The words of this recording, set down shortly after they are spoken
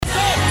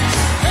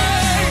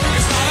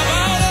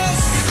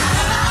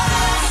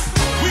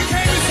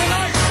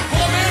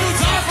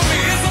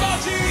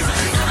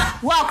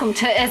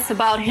Welcome to It's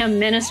About Him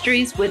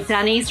Ministries with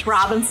Denise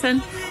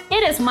Robinson.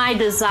 It is my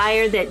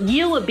desire that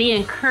you would be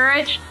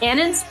encouraged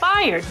and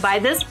inspired by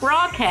this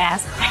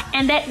broadcast,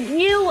 and that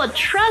you will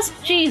trust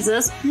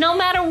Jesus no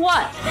matter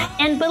what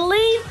and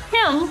believe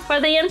Him for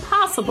the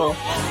impossible.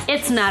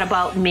 It's not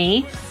about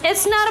me.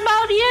 It's not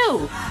about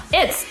you.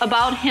 It's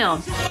about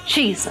Him,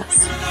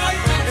 Jesus.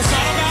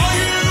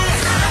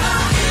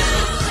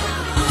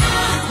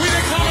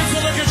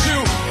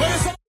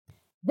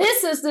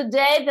 This is the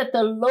day that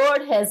the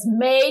Lord has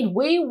made.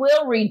 We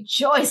will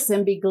rejoice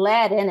and be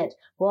glad in it.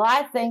 Well,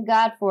 I thank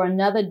God for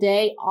another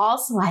day.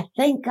 Also, I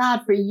thank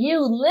God for you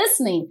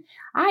listening.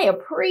 I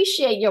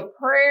appreciate your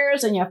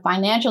prayers and your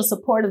financial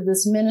support of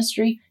this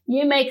ministry.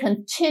 You may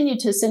continue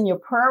to send your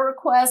prayer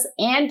requests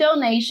and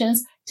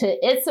donations to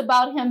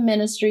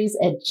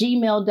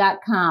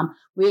itsabouthimministries@gmail.com.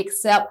 We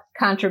accept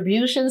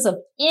contributions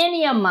of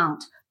any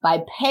amount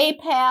by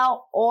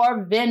PayPal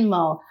or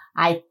Venmo.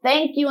 I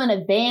thank you in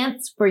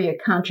advance for your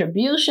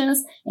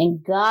contributions,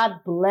 and God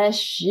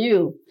bless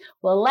you.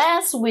 Well,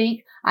 last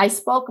week I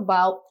spoke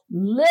about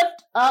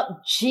lift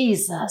up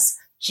Jesus.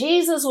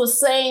 Jesus was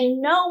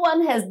saying no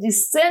one has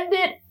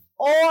descended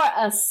or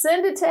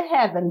ascended to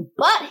heaven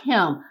but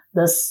Him,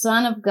 the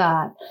Son of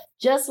God.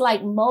 Just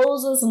like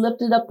Moses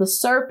lifted up the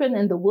serpent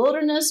in the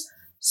wilderness,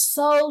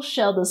 so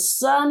shall the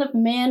Son of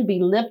Man be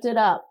lifted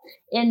up.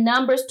 In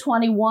Numbers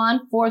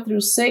 21,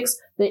 4-6,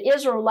 the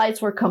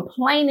Israelites were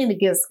complaining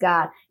against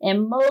God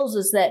and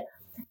Moses that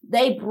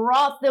they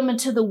brought them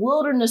into the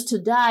wilderness to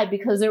die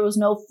because there was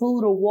no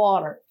food or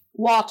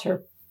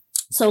water.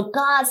 So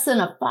God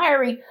sent a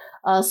fiery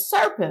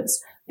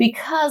serpents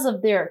because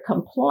of their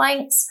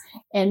complaints,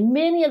 and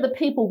many of the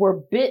people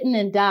were bitten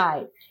and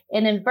died.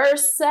 And in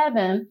verse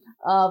 7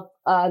 of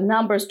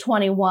Numbers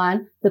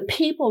 21, the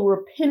people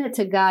repented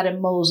to God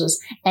and Moses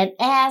and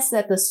asked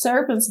that the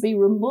serpents be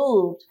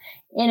removed.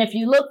 And if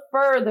you look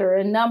further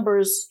in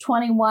Numbers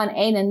 21,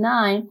 8 and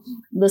 9,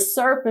 the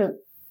serpent,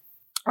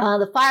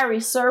 the fiery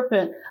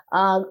serpent,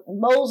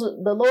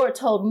 the Lord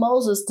told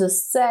Moses to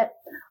set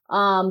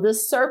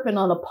this serpent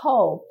on a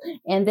pole,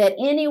 and that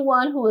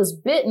anyone who is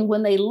bitten,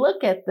 when they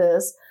look at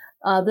this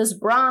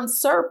bronze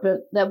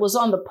serpent that was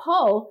on the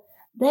pole,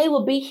 they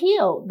will be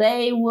healed.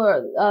 They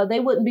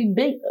wouldn't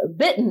be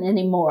bitten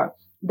anymore.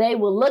 They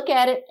will look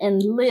at it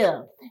and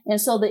live.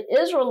 And so the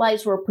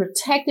Israelites were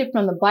protected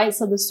from the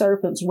bites of the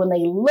serpents when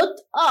they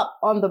looked up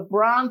on the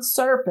bronze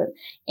serpent.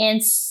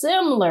 And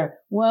similar,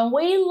 when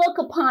we look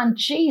upon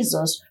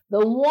Jesus,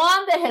 the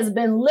one that has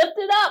been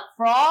lifted up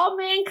for all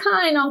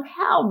mankind on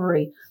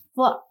Calvary,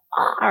 for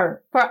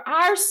our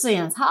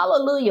sins,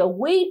 hallelujah,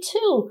 we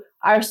too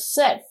are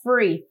set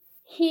free,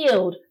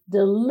 healed,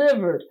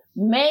 delivered,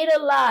 made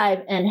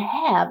alive, and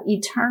have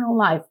eternal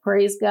life.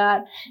 Praise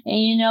God.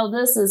 And you know,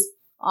 this is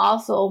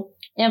also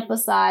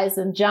emphasized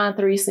in John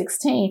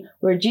 3:16,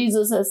 where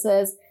Jesus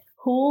says,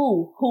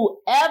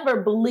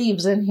 whoever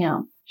believes in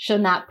Him shall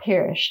not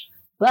perish,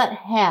 but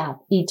have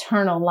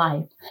eternal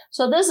life.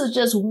 So this is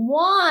just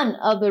one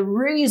of the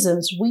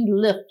reasons we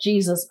lift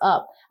Jesus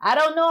up. I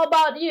don't know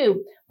about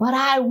you, but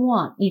I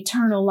want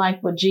eternal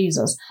life with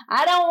Jesus.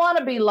 I don't want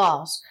to be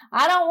lost.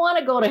 I don't want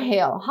to go to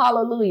hell.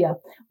 Hallelujah.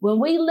 When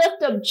we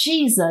lift up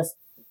Jesus,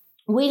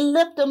 we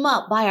lift Him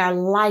up by our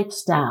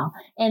lifestyle,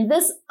 and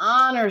this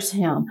honors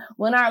Him.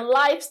 When our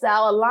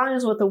lifestyle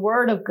aligns with the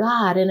Word of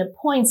God and it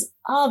points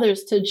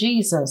others to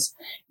Jesus,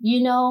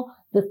 you know,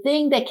 the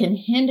thing that can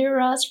hinder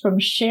us from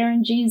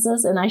sharing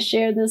Jesus, and I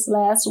shared this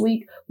last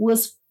week,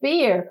 was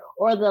fear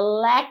or the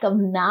lack of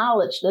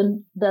knowledge.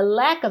 The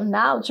lack of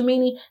knowledge,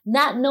 meaning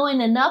not knowing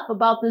enough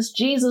about this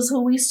Jesus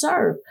who we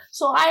serve.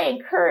 So I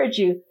encourage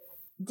you,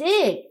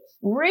 dig,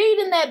 read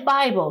in that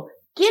Bible.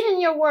 Get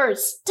in your word,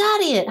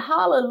 study it.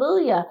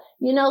 Hallelujah.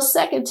 You know,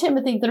 2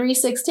 Timothy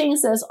 3:16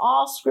 says,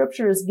 all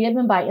scripture is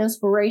given by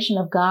inspiration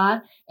of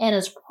God and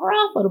is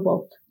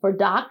profitable for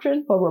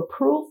doctrine, for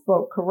reproof,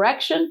 for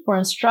correction, for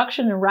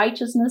instruction in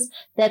righteousness,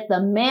 that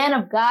the man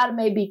of God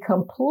may be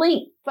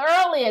complete,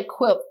 thoroughly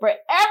equipped for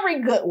every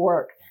good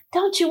work.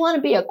 Don't you want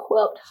to be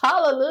equipped?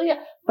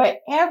 Hallelujah. For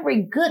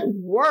every good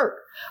work.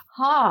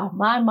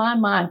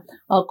 My.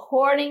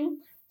 According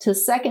to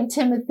 2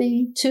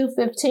 Timothy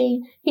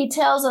 2:15, he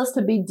tells us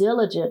to be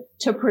diligent,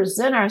 to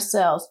present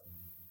ourselves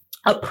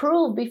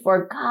approved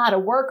before God, a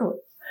worker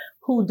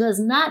who does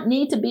not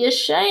need to be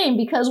ashamed,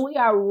 because we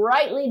are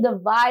rightly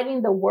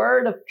dividing the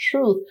word of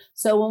truth.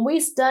 So when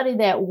we study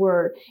that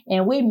word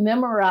and we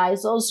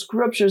memorize those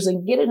scriptures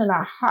and get it in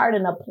our heart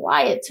and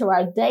apply it to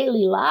our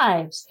daily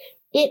lives,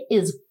 it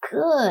is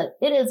good.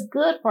 It is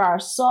good for our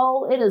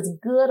soul. It is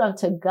good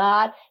unto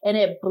God, and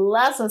it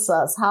blesses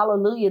us.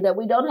 Hallelujah. That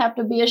we don't have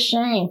to be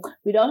ashamed.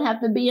 We don't have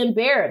to be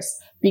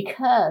embarrassed,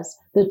 because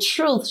the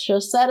truth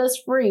shall set us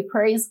free.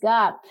 Praise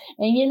God.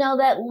 And you know,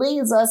 that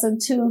leads us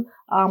into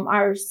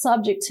our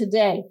subject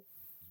today.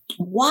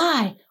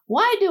 Why?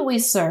 Why do we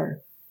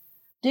serve?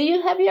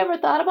 Have you ever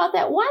thought about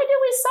that? Why do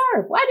we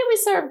serve? Why do we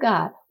serve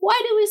God? Why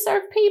do we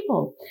serve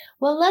people?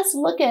 Well, let's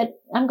look at,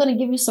 I'm going to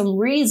give you some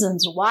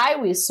reasons why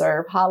we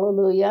serve.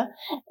 Hallelujah.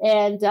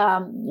 And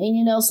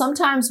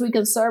sometimes we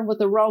can serve with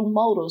the wrong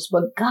motives,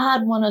 but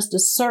God wants us to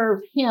serve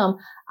him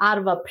out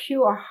of a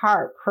pure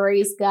heart.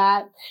 Praise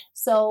God.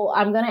 So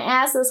I'm going to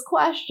ask this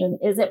question.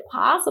 Is it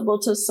possible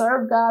to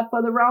serve God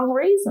for the wrong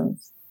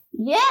reasons?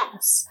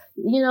 Yes.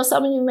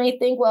 Some of you may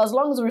think, well, as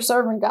long as we're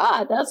serving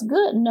God, that's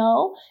good.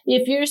 No,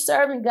 if you're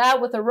serving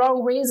God with the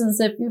wrong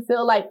reasons, if you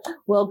feel like,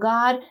 well,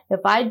 God,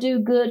 if I do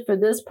good for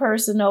this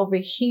person over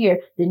here,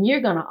 then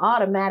you're going to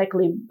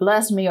automatically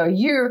bless me, or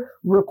you're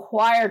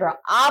required or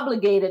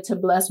obligated to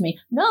bless me.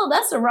 No,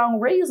 that's the wrong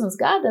reasons.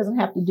 God doesn't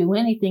have to do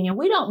anything, and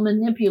we don't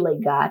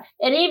manipulate God.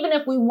 And even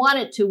if we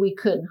wanted to, we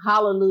couldn't.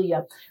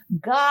 Hallelujah.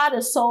 God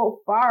is so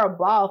far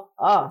above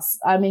us.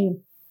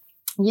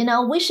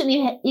 We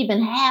shouldn't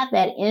even have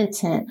that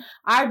intent.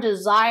 Our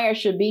desire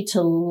should be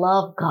to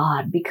love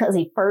God because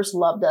he first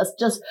loved us.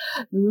 Just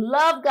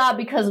love God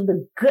because of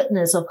the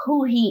goodness of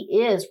who he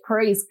is.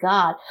 Praise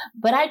God.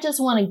 But I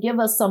just want to give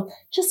us some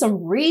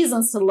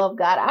reasons to love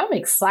God. I'm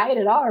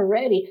excited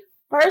already.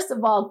 First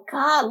of all,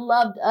 God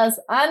loved us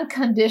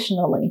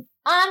unconditionally.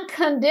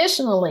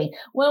 Unconditionally.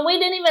 When we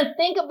didn't even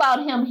think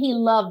about him, he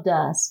loved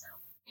us.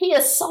 He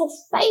is so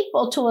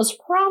faithful to his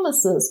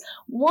promises.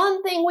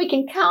 One thing we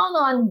can count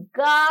on,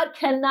 God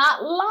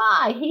cannot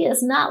lie. He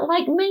is not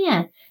like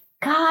man.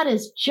 God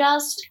is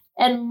just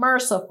and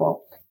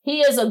merciful. He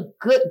is a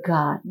good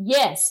God.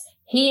 Yes,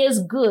 he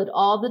is good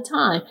all the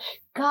time.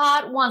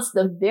 God wants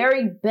the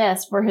very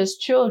best for his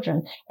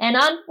children. And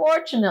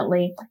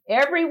unfortunately,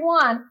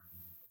 everyone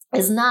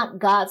is not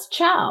God's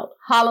child.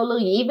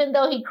 Hallelujah. Even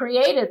though he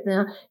created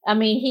them,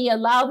 he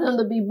allowed them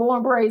to be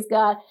born, praise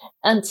God.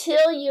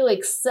 Until you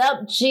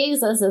accept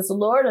Jesus as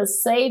Lord and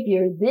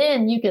Savior,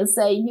 then you can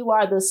say you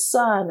are the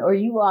son or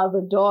you are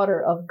the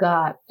daughter of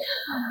God.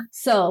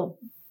 So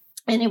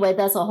anyway,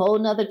 that's a whole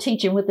nother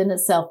teaching within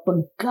itself.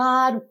 But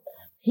God,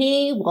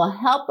 he will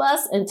help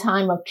us in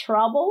time of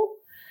trouble.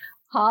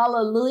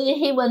 Hallelujah.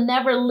 He will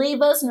never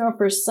leave us nor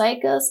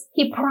forsake us.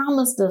 He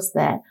promised us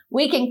that.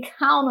 We can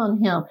count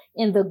on him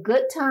in the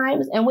good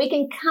times, and we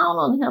can count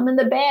on him in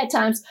the bad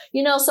times.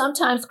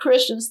 Sometimes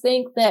Christians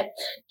think that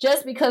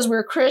just because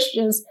we're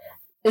Christians,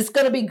 it's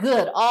going to be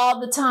good all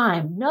the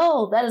time.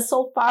 No, that is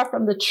so far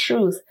from the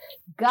truth.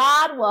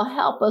 God will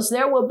help us.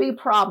 There will be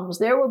problems.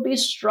 There will be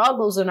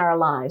struggles in our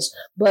lives,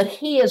 but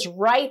he is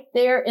right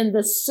there in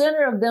the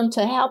center of them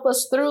to help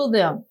us through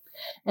them.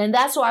 And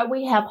that's why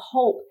we have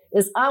hope.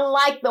 It's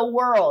unlike the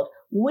world.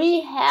 We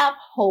have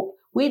hope.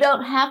 We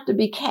don't have to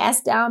be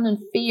cast down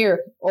in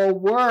fear or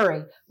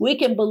worry. We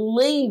can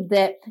believe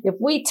that if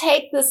we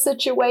take this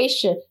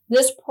situation,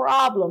 this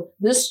problem,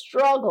 this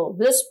struggle,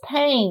 this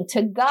pain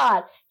to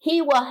God, he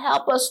will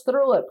help us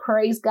through it.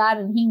 Praise God.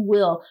 And he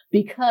will,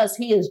 because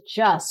he is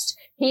just.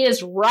 He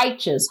is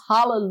righteous.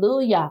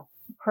 Hallelujah.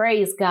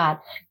 Praise God.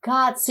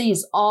 God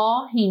sees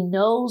all. He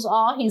knows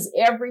all. He's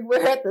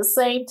everywhere at the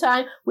same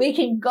time. We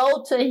can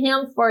go to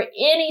him for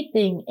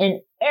anything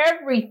and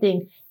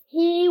everything.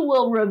 He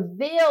will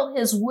reveal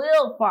his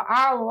will for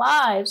our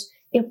lives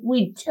if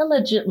we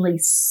diligently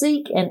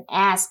seek and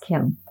ask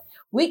him.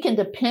 We can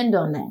depend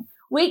on that.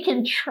 We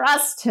can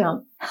trust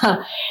him.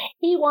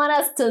 He wants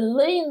us to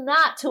lean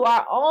not to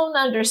our own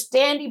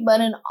understanding,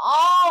 but in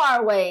all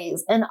our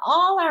ways,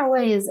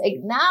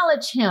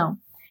 acknowledge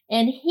him.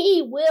 And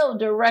he will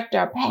direct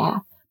our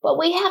path. But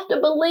we have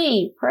to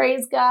believe,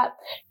 praise God,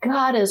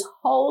 God is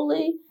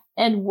holy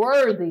and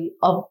worthy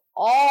of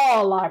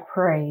all our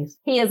praise.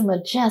 He is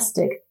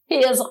majestic. He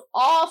is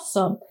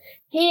awesome.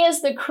 He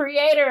is the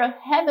creator of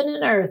heaven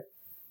and earth.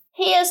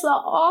 He is the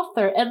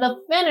author and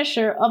the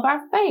finisher of our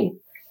faith.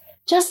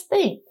 Just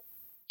think,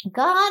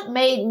 God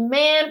made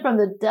man from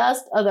the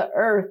dust of the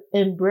earth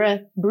and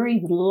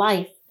breathed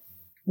life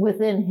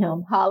within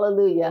him.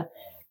 Hallelujah.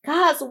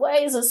 God's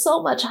ways are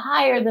so much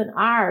higher than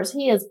ours.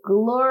 He is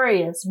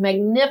glorious,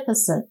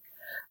 magnificent.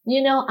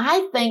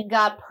 I thank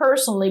God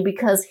personally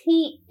because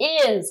he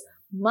is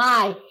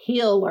my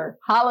healer.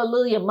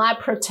 Hallelujah. My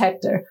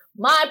protector,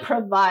 my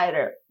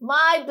provider,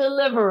 my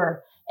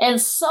deliverer, and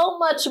so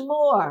much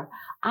more.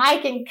 I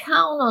can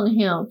count on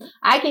him.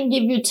 I can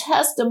give you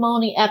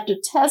testimony after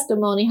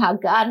testimony how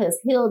God has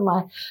healed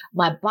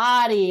my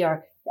body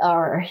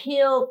or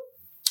healed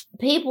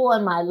people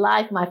in my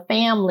life, my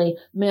family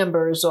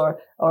members,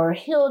 or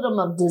healed them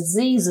of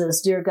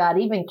diseases, dear God,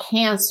 even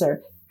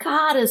cancer.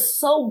 God is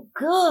so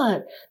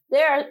good.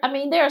 There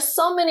are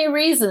so many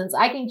reasons.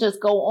 I can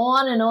just go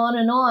on and on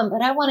and on,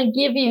 but I want to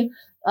give you,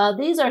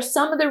 these are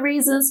some of the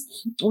reasons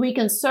we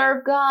can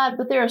serve God,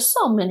 but there are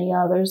so many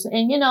others.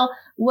 And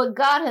what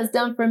God has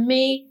done for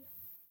me,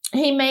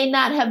 he may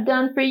not have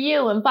done for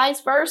you, and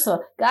vice versa.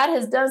 God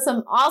has done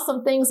some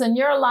awesome things in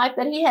your life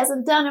that he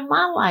hasn't done in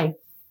my life.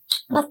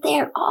 But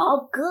they're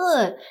all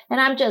good. And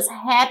I'm just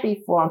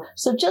happy for them.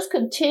 So just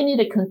continue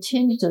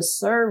to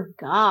serve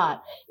God.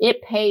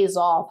 It pays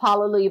off.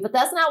 Hallelujah. But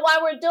that's not why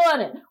we're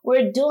doing it.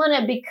 We're doing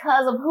it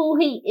because of who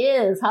he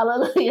is.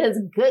 Hallelujah.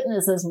 His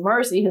goodness, his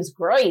mercy, his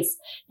grace,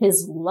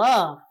 his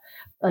love.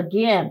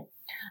 Again,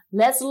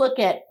 Let's look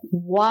at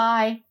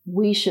why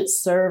we should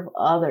serve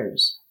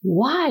others.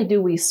 Why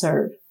do we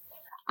serve?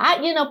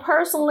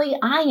 Personally,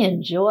 I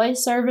enjoy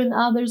serving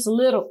others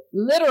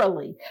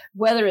literally,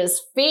 whether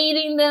it's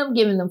feeding them,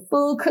 giving them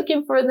food,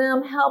 cooking for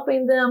them,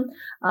 helping them,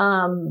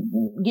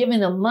 giving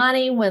them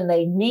money when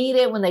they need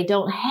it, when they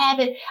don't have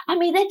it.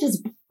 That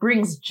just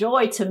brings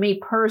joy to me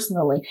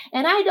personally.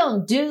 And I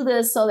don't do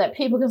this so that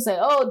people can say,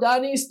 oh,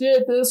 Donnice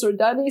did this or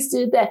Donnice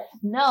did that.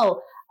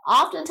 No,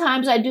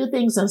 oftentimes I do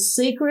things in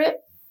secret.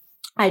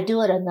 I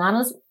do it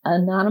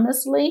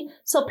anonymously,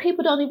 so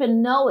people don't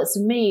even know it's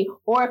me.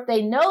 Or if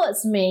they know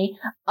it's me,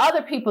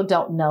 other people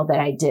don't know that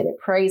I did it.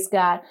 Praise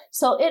God.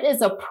 So it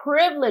is a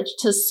privilege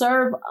to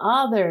serve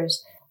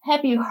others.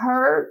 Have you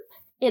heard?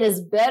 It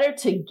is better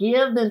to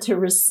give than to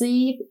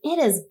receive. It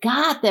is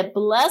God that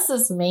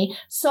blesses me.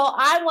 So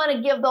I want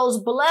to give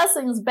those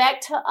blessings back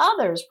to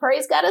others.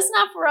 Praise God. It's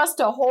not for us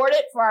to hoard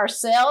it for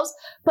ourselves,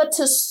 but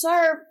to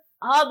serve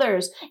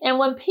others. And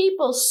when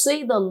people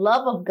see the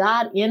love of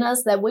God in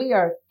us, that we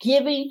are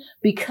giving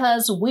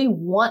because we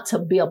want to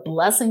be a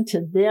blessing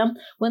to them,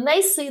 when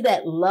they see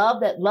that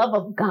love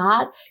of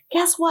God,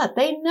 guess what?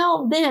 They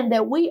know then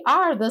that we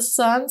are the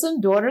sons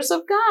and daughters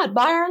of God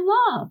by our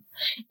love.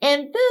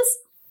 And this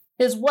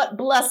is what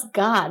bless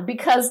God,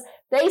 because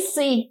they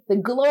see the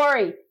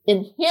glory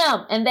in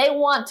Him and they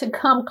want to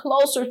come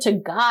closer to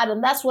God.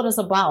 And that's what it's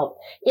about.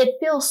 It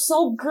feels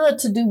so good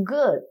to do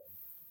good.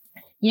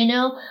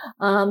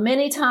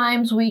 Many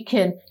times we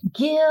can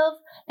give,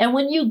 and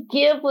when you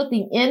give with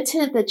the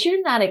intent that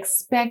you're not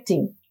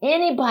expecting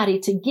anybody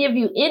to give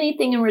you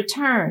anything in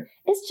return,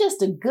 it's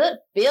just a good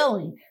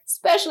feeling,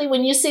 especially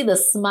when you see the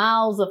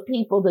smiles of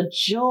people, the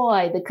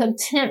joy, the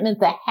contentment,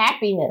 the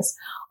happiness.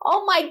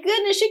 Oh my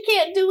goodness, you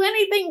can't do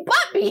anything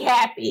but be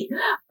happy.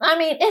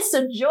 It's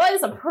a joy,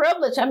 it's a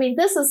privilege.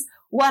 This is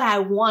what I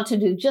want to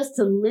do, just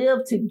to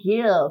live, to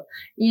give.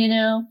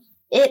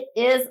 It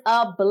is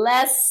a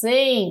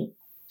blessing.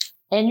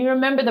 And you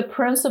remember the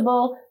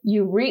principle,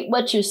 you reap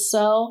what you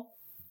sow.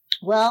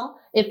 Well,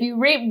 if you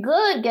reap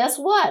good, guess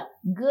what?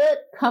 Good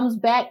comes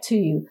back to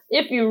you.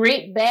 If you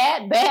reap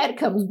bad, bad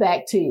comes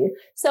back to you.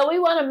 So we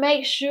want to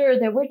make sure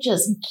that we're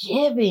just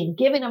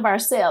giving of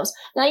ourselves.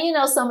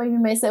 Now, some of you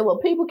may say, well,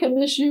 people can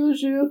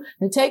misuse you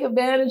and take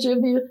advantage of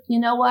you. You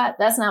know what?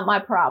 That's not my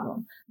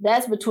problem.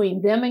 That's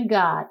between them and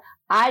God.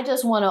 I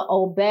just want to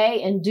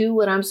obey and do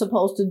what I'm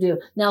supposed to do.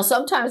 Now,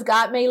 sometimes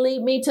God may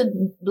lead me to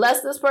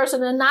bless this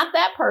person and not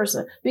that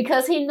person,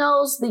 because He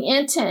knows the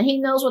intent. He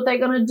knows what they're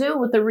going to do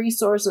with the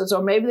resources,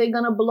 or maybe they're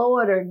going to blow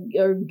it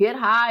or get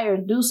high or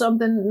do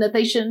something that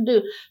they shouldn't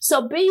do.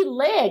 So be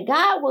led.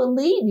 God will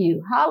lead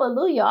you.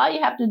 Hallelujah. All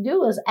you have to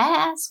do is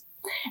ask.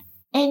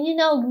 And,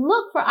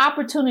 look for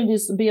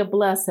opportunities to be a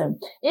blessing.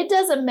 It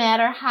doesn't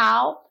matter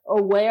how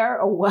or where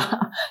or what.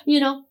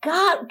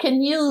 God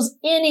can use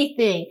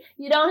anything.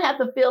 You don't have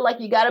to feel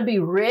like you got to be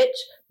rich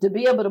to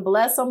be able to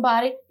bless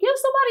somebody. Give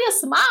somebody a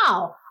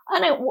smile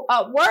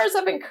and words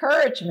of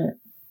encouragement.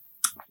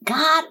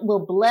 God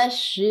will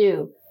bless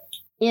you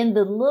in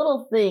the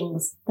little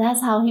things.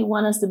 That's how He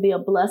wants us to be a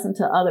blessing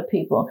to other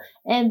people.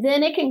 And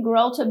then it can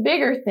grow to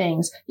bigger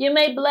things. You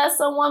may bless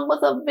someone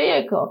with a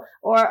vehicle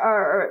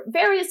or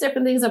various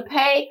different things, or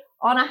pay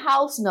on a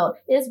house note.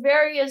 It's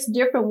various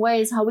different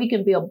ways how we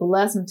can be a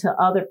blessing to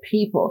other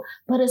people.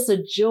 But it's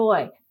a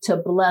joy to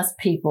bless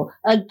people.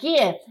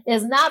 Again,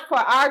 it's not for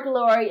our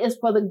glory, it's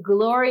for the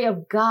glory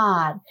of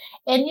God.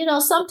 And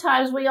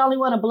sometimes we only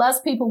want to bless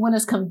people when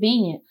it's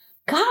convenient.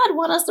 God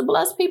wants us to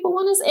bless people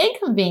when it's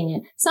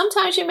inconvenient.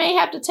 Sometimes you may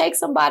have to take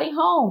somebody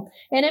home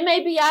and it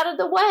may be out of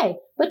the way.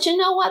 But you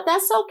know what?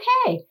 That's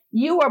okay.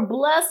 You are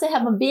blessed to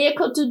have a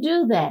vehicle to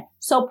do that.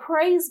 So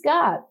praise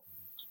God.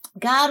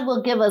 God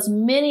will give us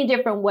many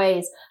different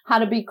ways how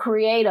to be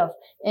creative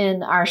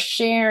in our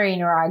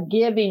sharing or our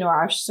giving or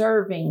our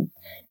serving.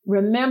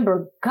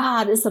 Remember,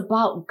 God is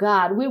about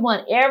God. We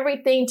want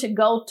everything to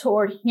go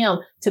toward Him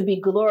to be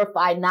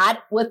glorified,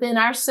 not within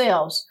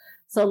ourselves.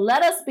 So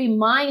let us be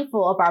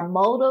mindful of our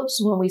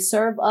motives when we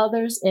serve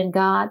others in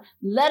God.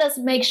 Let us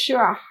make sure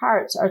our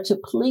hearts are to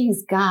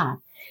please God.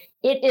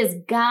 It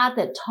is God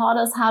that taught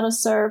us how to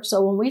serve.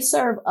 So when we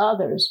serve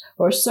others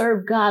or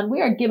serve God, we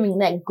are giving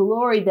that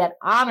glory, that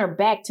honor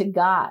back to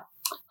God.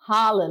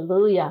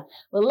 Hallelujah.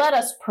 Well, let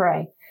us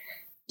pray.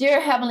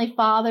 Dear Heavenly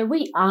Father,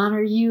 we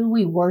honor You.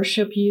 We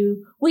worship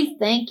You. We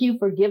thank You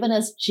for giving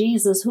us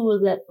Jesus, who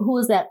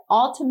is that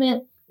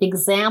ultimate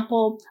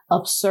example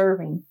of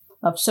serving.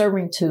 Of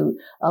servitude,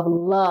 of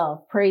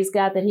love. Praise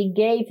God that He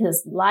gave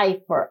His life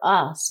for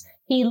us.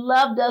 He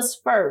loved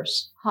us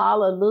first.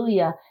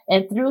 Hallelujah.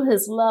 And through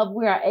His love,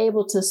 we are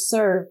able to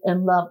serve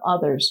and love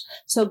others.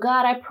 So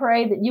God, I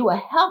pray that You will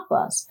help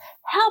us.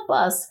 Help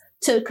us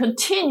to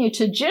continue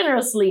to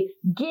generously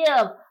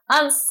give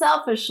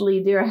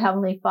unselfishly, dear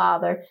Heavenly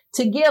Father,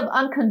 to give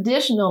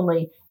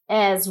unconditionally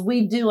as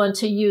we do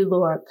unto You,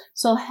 Lord.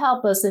 So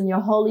help us in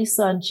Your Holy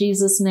Son,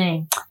 Jesus'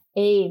 name.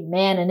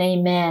 Amen and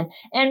amen.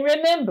 And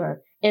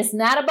remember, it's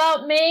not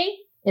about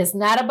me. It's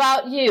not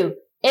about you.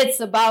 It's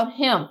about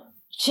Him,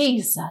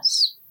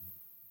 Jesus.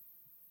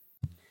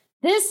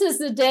 This is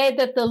the day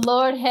that the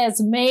Lord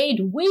has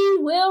made. We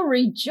will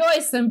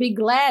rejoice and be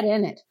glad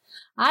in it.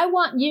 I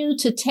want you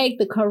to take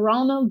the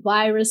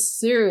coronavirus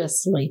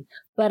seriously,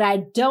 but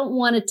I don't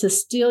want it to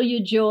steal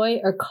your joy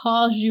or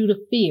cause you to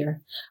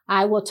fear.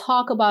 I will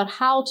talk about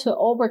how to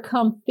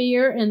overcome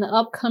fear in the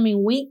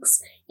upcoming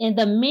weeks. In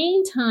the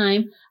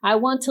meantime, I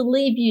want to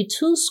leave you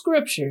two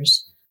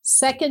scriptures.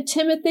 2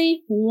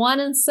 Timothy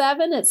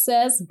 1:7, it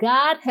says,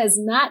 God has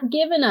not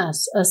given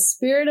us a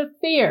spirit of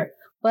fear,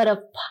 but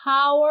of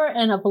power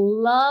and of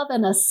love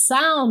and a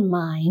sound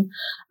mind.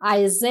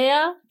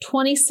 Isaiah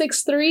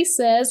 26:3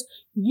 says,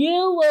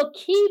 you will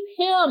keep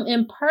him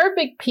in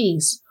perfect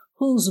peace,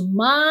 whose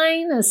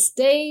mind is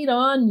stayed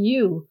on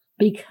you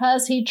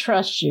because he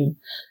trusts you.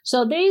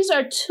 So these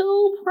are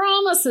two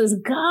promises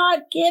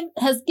God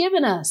has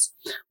given us.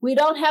 We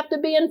don't have to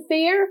be in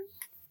fear.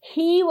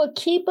 He will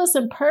keep us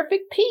in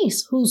perfect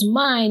peace, whose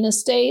mind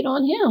is stayed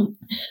on him.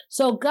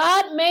 So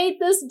God made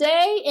this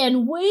day,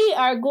 and we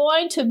are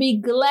going to be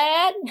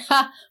glad.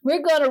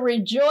 We're going to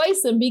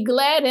rejoice and be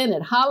glad in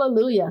it.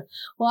 Hallelujah.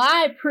 Well,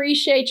 I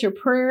appreciate your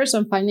prayers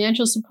and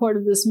financial support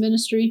of this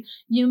ministry.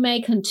 You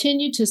may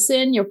continue to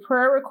send your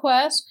prayer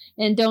requests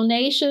and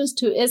donations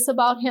to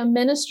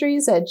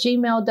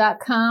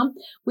itsaboutHimMinistries@gmail.com.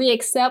 We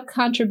accept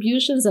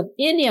contributions of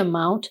any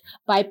amount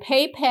by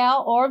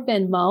PayPal or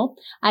Venmo.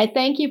 I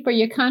thank you for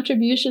your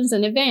contributions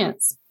in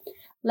advance.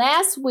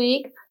 Last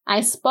week, I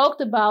spoke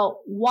about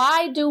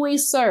why do we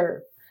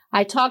serve.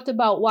 I talked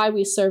about why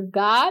we serve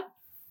God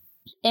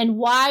and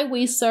why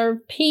we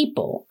serve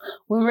people.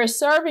 When we're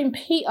serving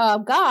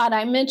God,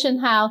 I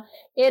mentioned how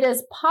it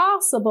is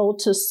possible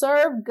to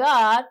serve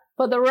God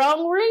for the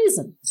wrong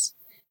reasons.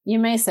 You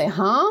may say,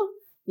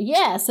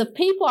 Yes, if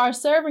people are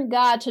serving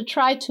God to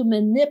try to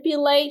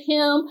manipulate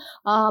him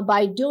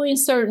by doing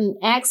certain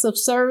acts of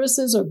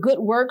services or good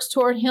works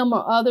toward him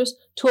or others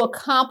to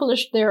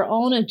accomplish their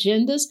own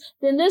agendas,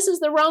 then this is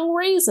the wrong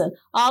reason.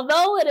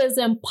 Although it is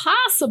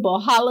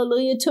impossible,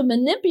 hallelujah, to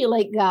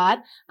manipulate God,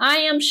 I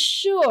am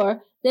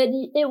sure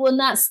that it will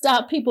not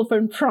stop people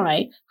from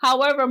trying.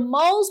 However,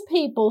 most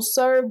people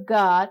serve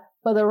God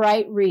for the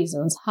right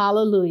reasons.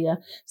 Hallelujah.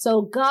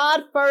 So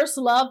God first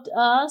loved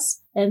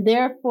us, and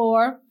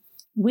therefore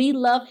we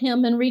love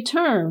him in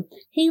return.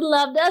 He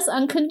loved us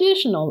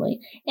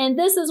unconditionally. And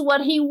this is what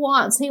he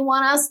wants. He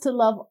wants us to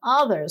love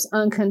others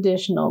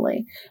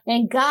unconditionally.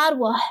 And God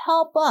will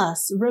help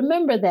us.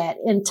 Remember that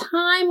in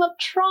time of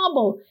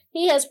trouble,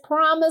 he has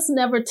promised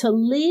never to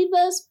leave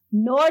us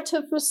nor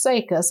to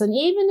forsake us. And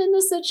even in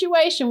the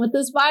situation with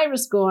this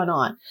virus going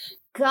on,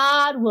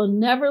 God will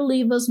never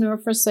leave us nor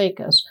forsake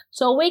us.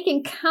 So we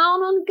can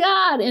count on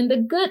God in the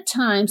good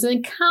times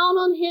and count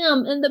on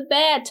him in the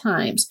bad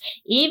times.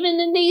 Even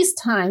in these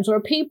times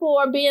where people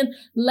are being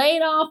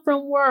laid off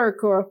from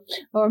work or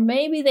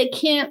maybe they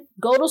can't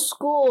go to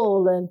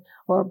school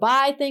or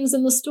buy things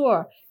in the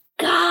store.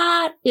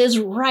 God is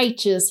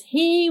righteous.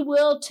 He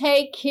will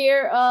take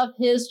care of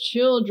his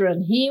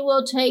children. He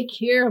will take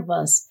care of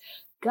us.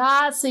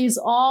 God sees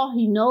all.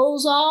 He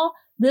knows all.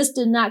 This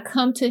did not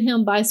come to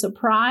him by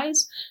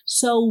surprise,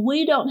 so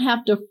we don't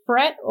have to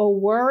fret or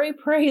worry,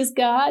 praise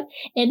God,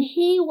 and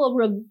he will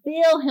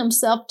reveal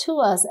himself to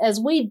us. As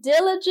we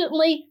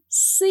diligently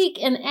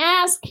seek and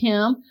ask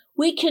him,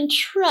 we can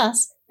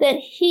trust that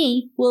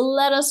he will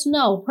let us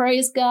know,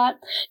 praise God.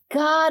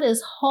 God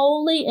is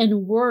holy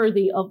and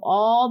worthy of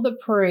all the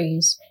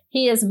praise.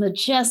 He is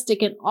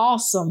majestic and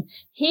awesome.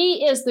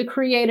 He is the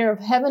creator of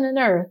heaven and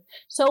earth,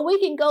 so we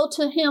can go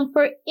to him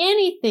for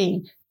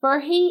anything. For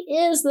he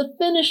is the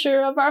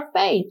finisher of our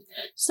faith.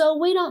 So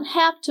we don't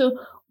have to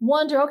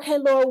wonder, okay,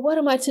 Lord, what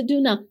am I to do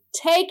now?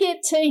 Take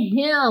it to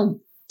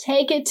him.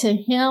 Take it to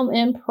him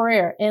in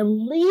prayer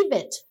and leave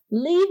it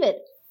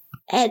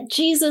at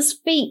Jesus'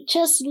 feet.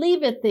 Just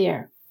leave it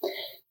there.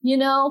 You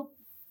know,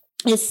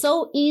 it's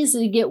so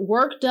easy to get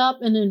worked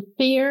up and in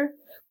fear,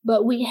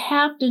 but we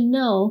have to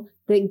know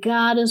that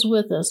God is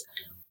with us.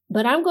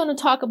 But I'm going to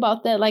talk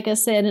about that, like I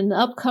said, in the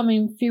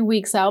upcoming few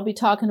weeks, I'll be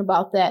talking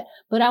about that.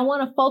 But I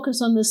want to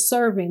focus on the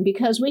serving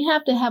because we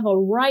have to have a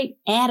right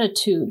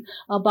attitude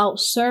about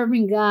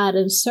serving God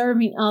and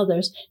serving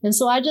others. And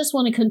so I just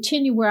want to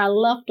continue where I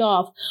left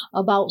off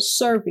about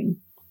serving.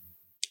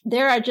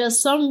 There are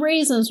just some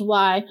reasons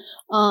why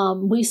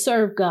we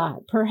serve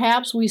God.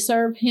 Perhaps we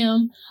serve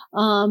him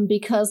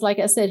because, like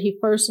I said, he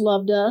first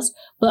loved us.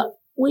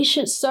 But we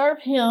should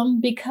serve him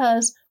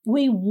because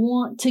we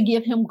want to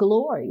give him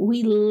glory.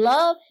 We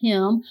love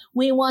him.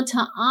 We want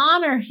to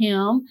honor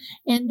him.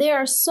 And there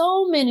are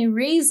so many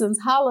reasons,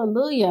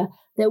 hallelujah,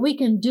 that we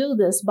can do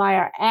this by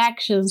our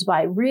actions,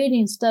 by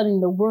reading, studying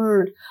the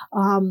word,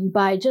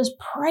 by just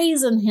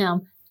praising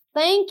him,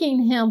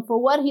 thanking him for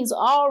what he's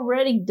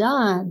already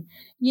done.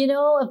 You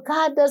know, if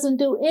God doesn't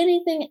do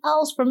anything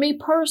else for me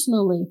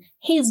personally,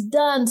 he's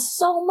done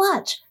so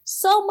much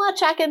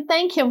I can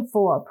thank him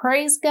for.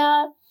 Praise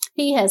God.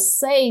 He has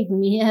saved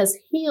me. He has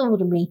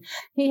healed me.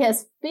 He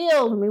has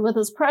filled me with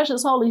his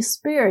precious Holy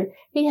Spirit.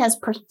 He has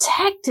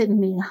protected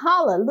me.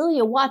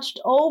 Hallelujah. Watched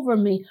over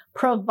me,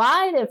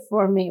 provided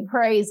for me.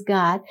 Praise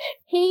God.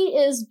 He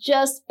is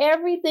just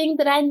everything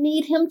that I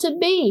need him to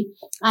be.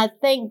 I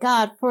thank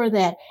God for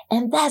that.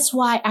 And that's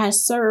why I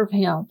serve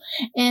him.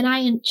 And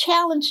I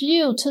challenge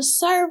you to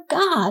serve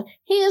God.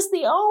 He is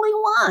the only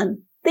one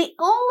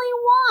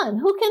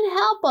who can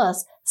help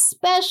us,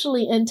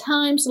 especially in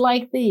times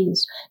like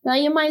these. Now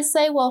you might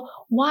say, well,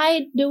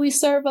 why do we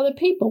serve other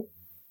people?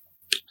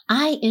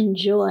 I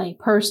enjoy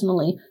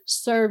personally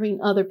serving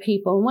other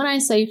people. And when I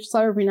say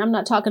serving, I'm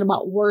not talking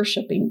about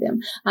worshiping them.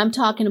 I'm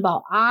talking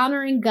about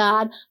honoring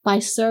God by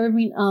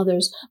serving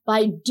others,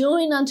 by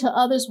doing unto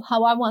others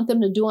how I want them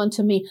to do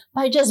unto me,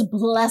 by just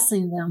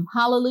blessing them.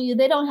 Hallelujah.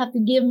 They don't have to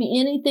give me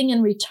anything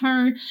in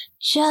return,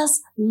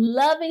 just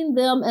loving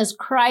them as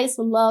Christ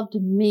loved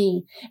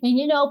me. And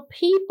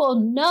people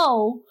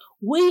know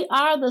we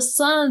are the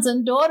sons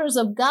and daughters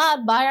of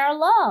God by our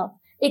love.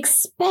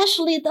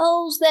 Especially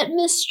those that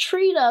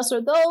mistreat us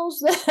or those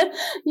that,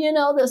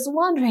 that's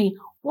wondering,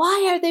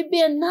 why are they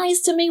being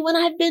nice to me when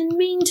I've been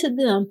mean to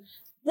them?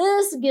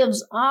 This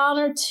gives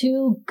honor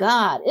to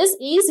God. It's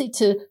easy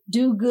to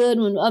do good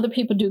when other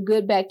people do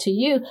good back to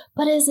you,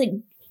 but is it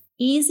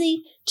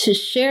easy to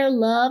share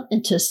love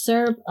and to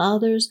serve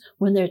others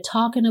when they're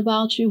talking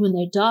about you, when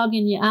they're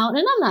dogging you out? And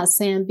I'm not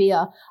saying be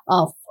a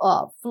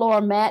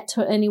floor mat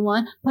to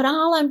anyone, but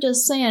all I'm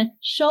just saying,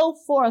 show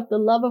forth the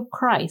love of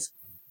Christ.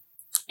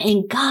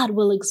 And God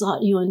will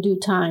exalt you in due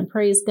time.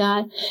 Praise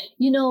God.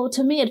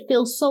 To me, it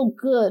feels so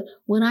good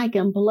when I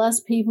can bless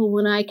people,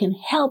 when I can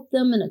help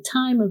them in a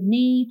time of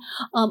need.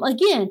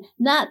 Again,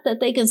 not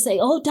that they can say,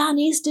 oh,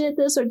 Donnice did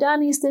this or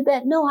Donnice did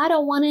that. No, I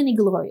don't want any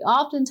glory.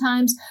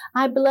 Oftentimes,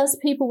 I bless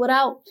people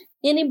without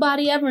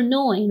anybody ever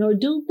knowing or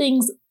do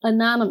things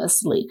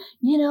anonymously.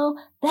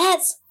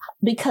 That's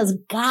because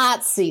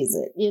God sees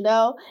it,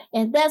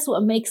 and that's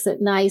what makes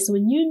it nice.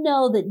 When you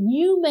know that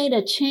you made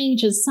a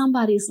change in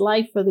somebody's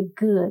life for the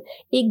good,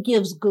 it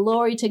gives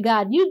glory to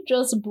God. You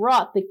just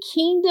brought the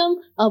kingdom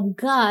of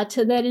God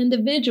to that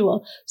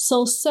individual.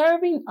 So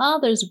serving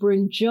others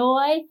bring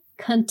joy,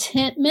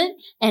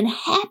 contentment, and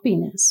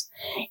happiness.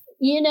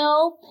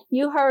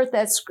 You heard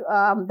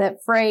that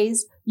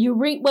phrase, you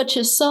reap what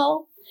you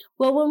sow.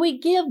 Well, when we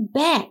give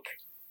back,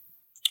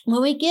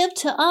 when we give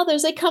to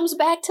others, it comes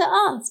back to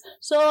us.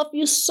 So if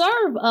you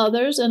serve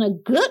others in a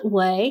good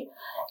way,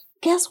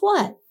 guess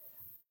what?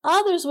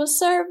 Others will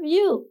serve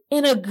you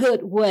in a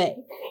good way.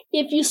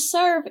 If you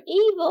serve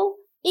evil,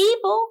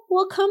 evil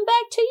will come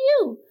back to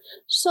you.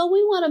 So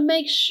we want to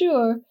make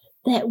sure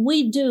that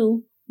we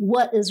do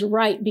what is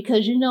right,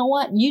 because you know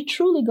what? You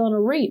truly going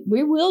to reap.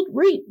 We will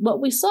reap what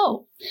we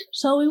sow.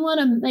 So we want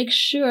to make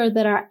sure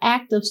that our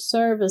act of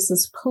service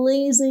is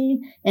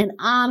pleasing and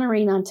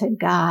honoring unto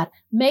God.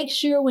 Make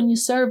sure when you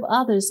serve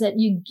others that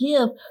you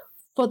give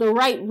for the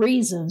right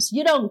reasons.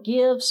 You don't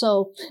give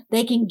so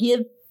they can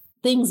give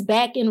things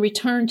back in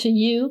return to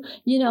you,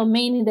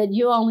 meaning that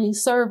you only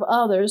serve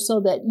others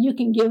so that you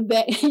can give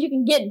back, you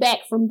can get back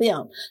from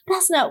them.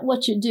 That's not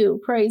what you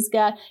do. Praise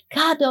God.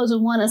 God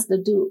doesn't want us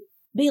to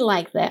be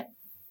like that.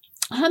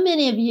 How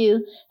many of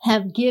you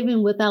have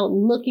given without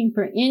looking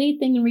for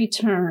anything in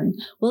return?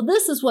 Well,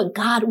 this is what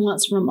God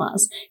wants from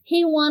us.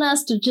 He wants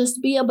us to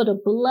just be able to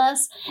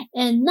bless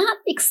and not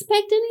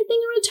expect anything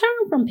in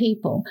return from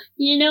people.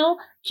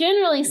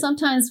 Generally,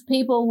 sometimes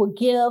people will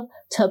give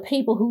to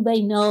people who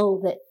they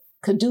know that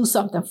could do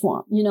something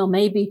for them.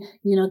 Maybe,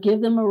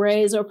 give them a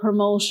raise or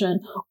promotion,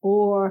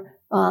 or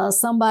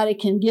somebody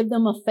can give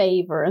them a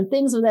favor and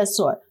things of that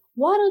sort.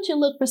 Why don't you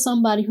look for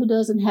somebody who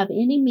doesn't have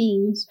any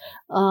means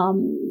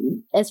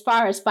as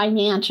far as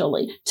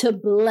financially to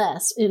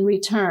bless in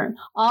return?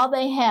 All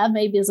they have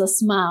maybe is a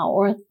smile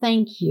or a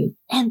thank you,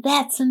 and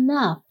that's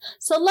enough.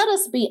 So let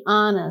us be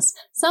honest.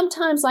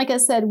 Sometimes, like I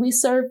said, we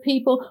serve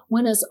people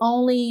when it's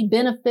only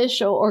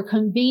beneficial or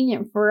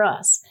convenient for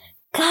us.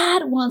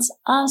 God wants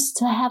us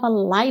to have a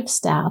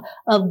lifestyle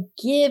of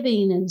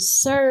giving and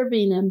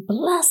serving and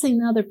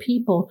blessing other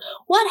people.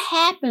 What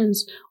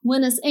happens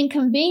when it's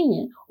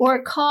inconvenient or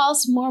it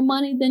costs more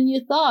money than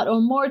you thought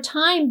or more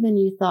time than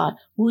you thought?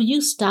 Will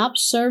you stop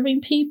serving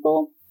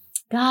people?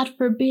 God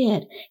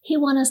forbid. He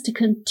wants us to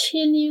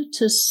continue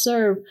to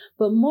serve,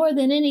 but more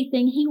than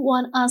anything, He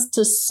wants us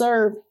to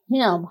serve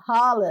Him.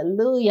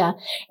 Hallelujah.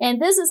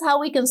 And this is how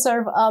we can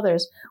serve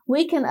others.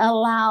 We can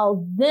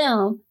allow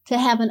them to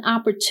have an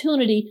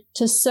opportunity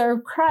to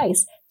serve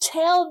Christ.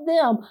 Tell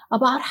them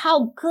about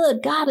how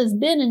good God has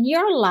been in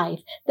your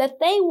life,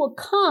 that they will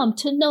come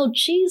to know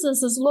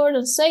Jesus as Lord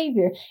and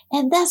Savior.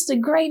 And that's the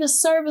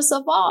greatest service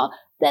of all,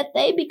 that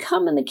they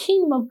become in the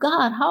kingdom of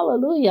God.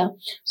 Hallelujah.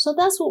 So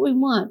that's what we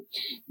want.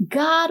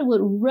 God would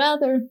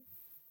rather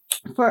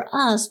for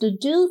us to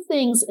do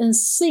things in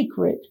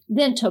secret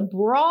than to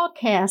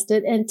broadcast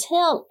it and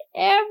tell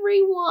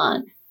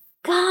everyone.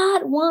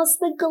 God wants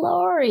the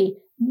glory.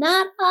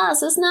 not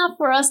us. It's not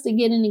for us to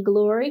get any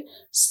glory.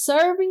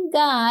 Serving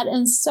God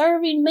and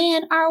serving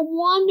man are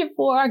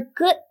wonderful, are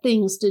good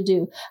things to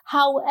do.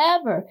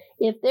 However,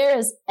 if there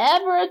is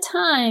ever a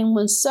time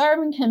when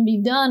serving can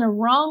be done a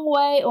wrong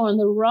way or in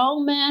the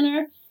wrong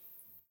manner,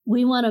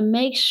 we want to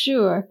make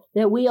sure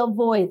that we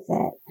avoid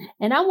that.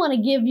 And I want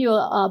to give you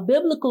a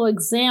biblical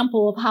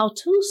example of how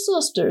two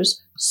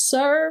sisters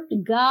served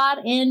God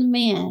and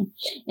man.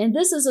 And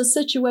this is a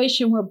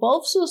situation where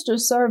both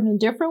sisters served in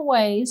different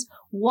ways.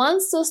 One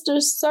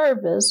sister's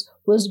service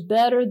was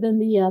better than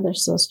the other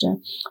sister.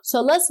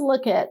 So let's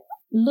look at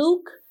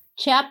Luke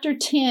chapter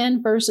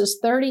 10, verses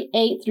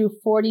 38 through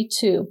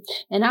 42.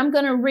 And I'm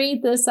going to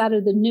read this out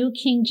of the New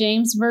King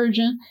James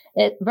Version.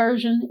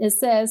 It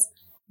says,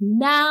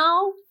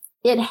 "Now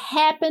it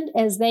happened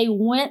as they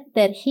went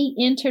that he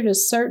entered a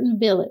certain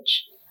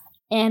village,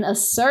 and a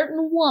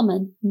certain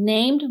woman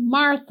named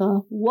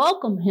Martha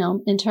welcomed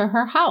him into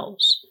her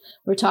house."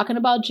 We're talking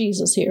about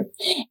Jesus here.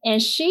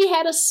 "And she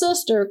had a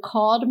sister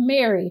called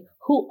Mary,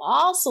 who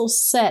also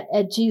sat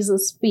at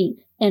Jesus' feet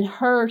and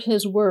heard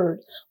his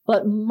word.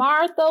 But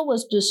Martha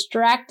was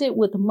distracted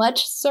with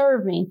much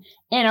serving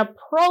and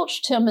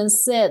approached him and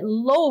said,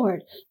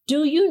 'Lord,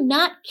 do you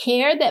not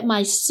care that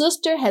my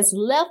sister has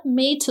left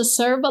me to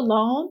serve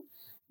alone?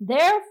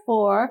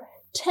 Therefore,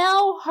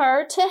 tell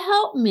her to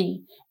help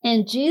me.'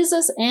 And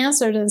Jesus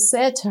answered and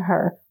said to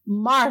her,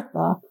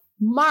 'Martha,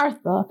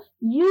 Martha,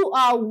 you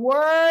are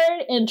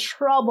worried and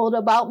troubled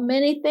about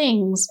many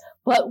things,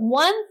 but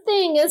one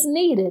thing is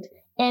needed,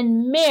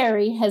 and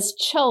Mary has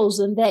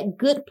chosen that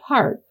good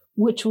part,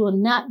 which will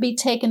not be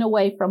taken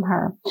away from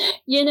her.'"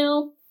 You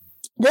know,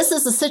 this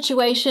is a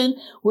situation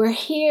where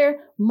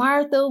here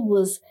Martha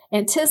was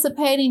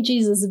anticipating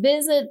Jesus'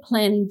 visit,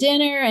 planning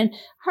dinner, and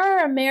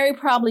her and Mary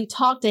probably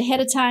talked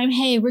ahead of time.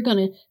 Hey, we're going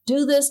to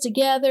do this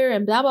together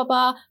and blah, blah,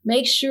 blah.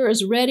 Make sure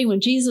it's ready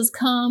when Jesus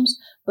comes.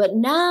 But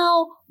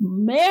now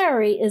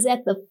Mary is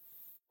at the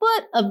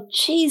foot of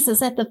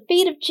Jesus, at the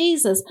feet of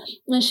Jesus,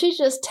 and she's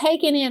just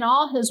taking in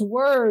all his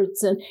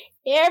words and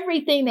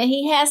everything that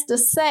he has to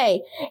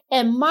say.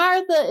 And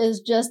Martha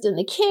is just in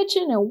the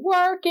kitchen and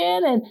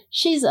working, and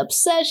she's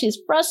upset, she's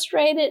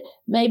frustrated,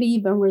 maybe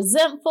even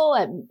resentful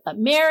at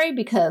Mary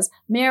because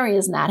Mary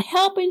is not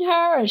helping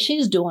her, and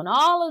she's doing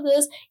all of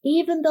this,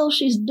 even though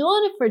she's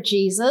doing it for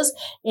Jesus,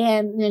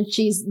 and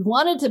she's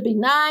wanted to be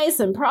nice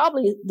and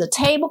probably the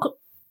table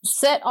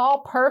set all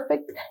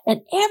perfect and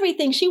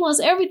everything. She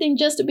wants everything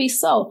just to be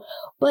so,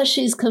 but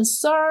she's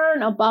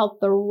concerned about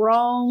the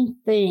wrong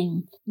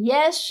thing.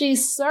 Yes,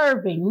 she's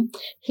serving.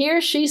 Here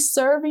she's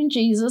serving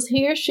Jesus.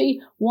 Here she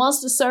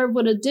wants to serve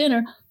with a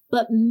dinner,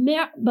 but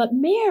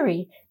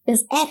Mary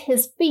is at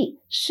his feet.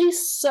 She's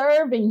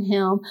serving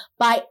him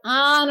by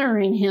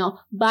honoring him,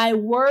 by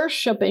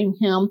worshiping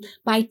him,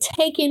 by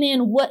taking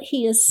in what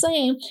he is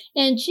saying.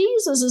 And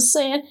Jesus is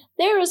saying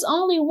there is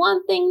only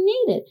one thing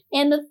needed.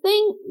 And the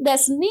thing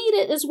that's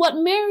needed is what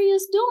Mary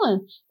is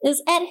doing,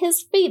 is at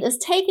his feet, is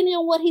taking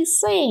in what he's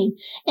saying.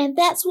 And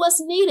that's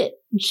what's needed.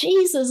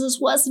 Jesus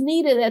is what's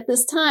needed at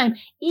this time.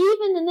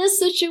 Even in this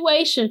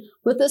situation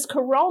with this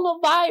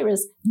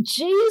coronavirus,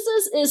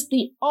 Jesus is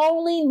the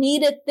only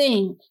needed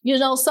thing. You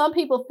know, some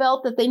people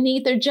felt that they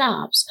need their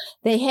jobs.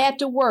 They had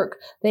to work.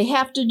 They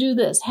have to do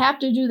this, have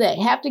to do that,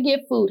 have to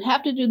get food,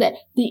 have to do that.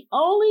 The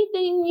only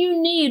thing you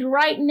need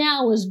right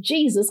now is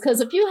Jesus, because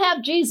if you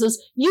have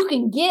Jesus, you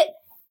can get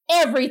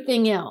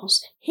everything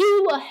else. He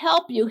will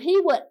help you. He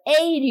will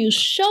aid you,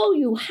 show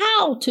you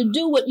how to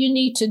do what you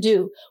need to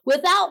do.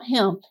 Without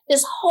him,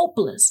 it's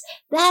hopeless.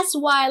 That's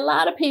why a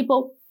lot of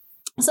people,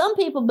 some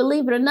people,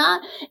 believe it or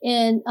not,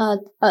 in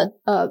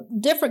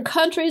different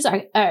countries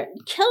are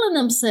killing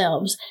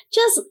themselves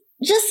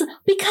just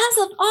because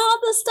of all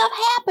the stuff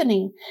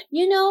happening.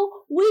 You know,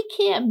 we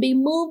can't be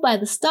moved by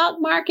the stock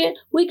market.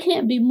 We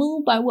can't be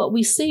moved by what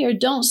we see or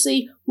don't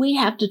see. We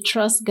have to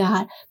trust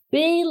God.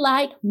 Be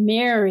like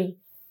Mary.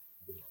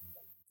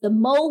 The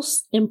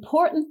most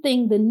important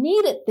thing, the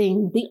needed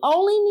thing, the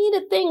only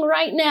needed thing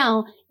right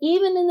now,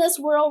 even in this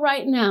world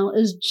right now,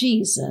 is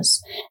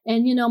Jesus.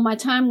 And you know, my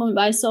time went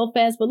by so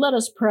fast, but let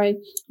us pray.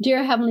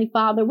 Dear Heavenly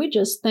Father, we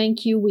just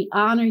thank you. We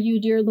honor you,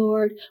 dear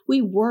Lord.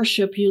 We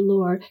worship you,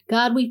 Lord.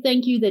 God, we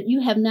thank you that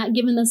you have not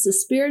given us the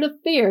spirit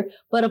of fear,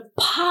 but of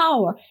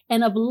power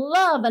and of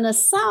love and a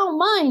sound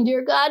mind,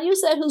 dear God. You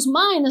said whose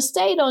mind is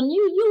stayed on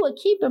you, you will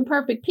keep in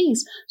perfect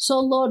peace. So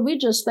Lord, we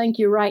just thank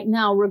you right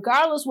now,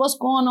 regardless what's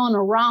going on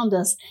around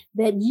us,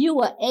 that you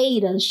will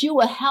aid us. You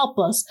will help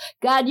us.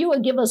 God, you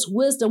will give us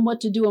wisdom what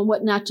to do and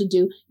what not to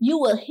do. You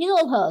will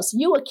heal us.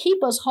 You will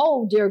keep us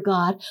whole, dear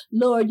God.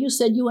 Lord, you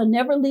said you will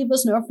never leave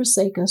us nor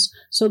forsake us.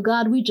 So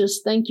God, we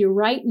just thank you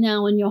right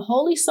now in your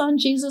holy Son,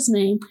 Jesus'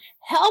 name.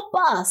 Help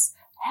us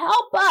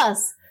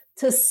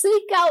to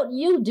seek out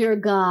you, dear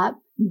God,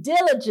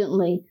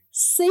 diligently.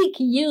 seek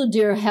you,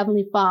 dear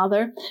Heavenly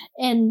Father,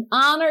 and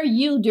honor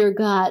you, dear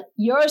God.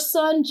 Your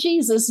Son,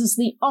 Jesus, is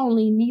the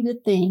only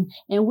needed thing.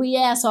 And we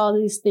ask all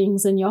these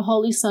things in your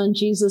Holy Son,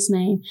 Jesus'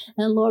 name.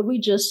 And Lord, we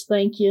just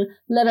thank you.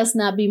 Let us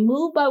not be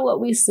moved by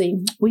what we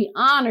see. We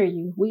honor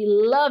you. We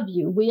love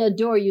you. We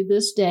adore you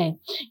this day.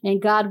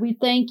 And God, we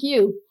thank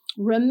you.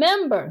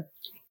 Remember,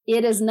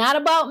 it is not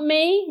about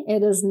me.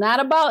 It is not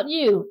about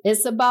you.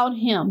 It's about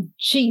him,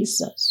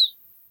 Jesus.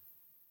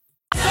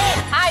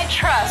 I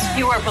trust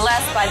you were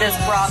blessed by this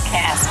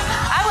broadcast.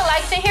 I would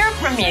like to hear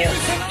from you.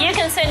 You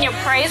can send your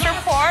praise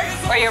report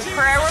or your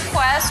prayer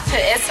request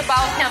to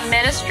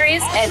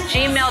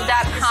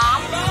it'saboutHimMinistries@gmail.com.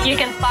 You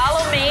can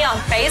follow me on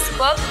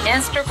Facebook,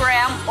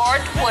 Instagram, or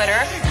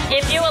Twitter.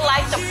 If you would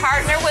like to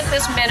partner with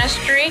this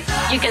ministry,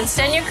 you can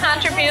send your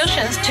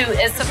contributions to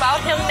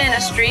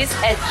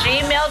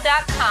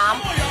it'saboutHimMinistries@gmail.com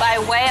by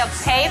way of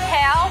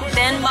PayPal,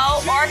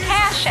 Venmo, or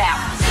Cash App.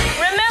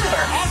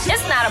 Remember,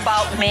 it's not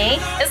about me.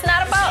 It's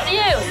not about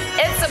you.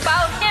 It's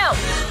about him,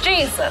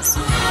 Jesus.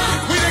 We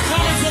didn't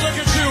come to look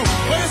at you,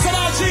 but it's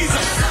about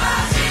Jesus.